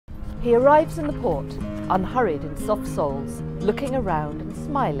He arrives in the port, unhurried in soft soles, looking around and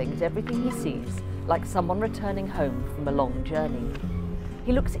smiling at everything he sees, like someone returning home from a long journey.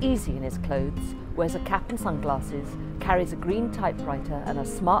 He looks easy in his clothes, wears a cap and sunglasses, carries a green typewriter and a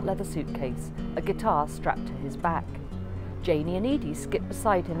smart leather suitcase, a guitar strapped to his back. Janie and Edie skip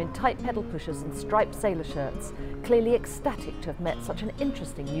beside him in tight pedal pushers and striped sailor shirts, clearly ecstatic to have met such an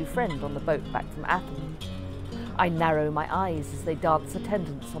interesting new friend on the boat back from Athens. I narrow my eyes as they dance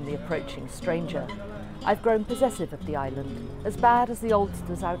attendance on the approaching stranger. I've grown possessive of the island, as bad as the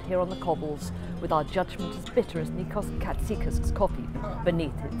oldsters out here on the cobbles, with our judgment as bitter as Nikos Katsikas's coffee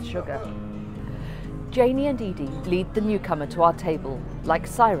beneath its sugar. Janie and Edie lead the newcomer to our table, like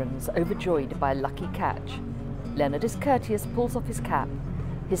sirens overjoyed by a lucky catch. Leonard is courteous, pulls off his cap.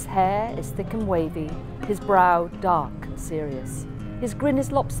 His hair is thick and wavy, his brow dark and serious. His grin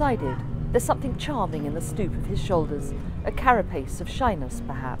is lopsided. There's something charming in the stoop of his shoulders, a carapace of shyness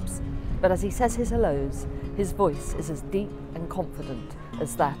perhaps, but as he says his hellos, his voice is as deep and confident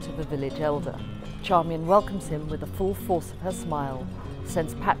as that of a village elder. Charmian welcomes him with the full force of her smile,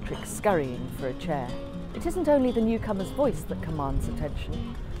 sends Patrick scurrying for a chair. It isn't only the newcomer's voice that commands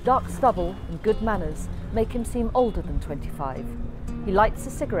attention. Dark stubble and good manners make him seem older than 25. He lights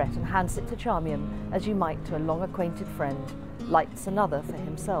a cigarette and hands it to Charmian as you might to a long-acquainted friend, lights another for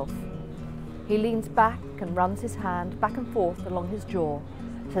himself. He leans back and runs his hand back and forth along his jaw,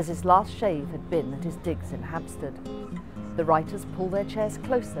 says his last shave had been at his digs in Hampstead. The writers pull their chairs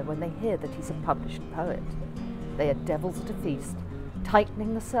closer when they hear that he's a published poet. They are devils at a feast,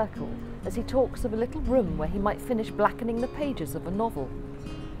 tightening the circle as he talks of a little room where he might finish blackening the pages of a novel.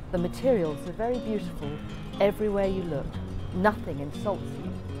 The materials are very beautiful everywhere you look. Nothing insults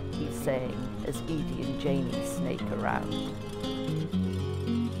you, he's saying as Edie and Janie snake around.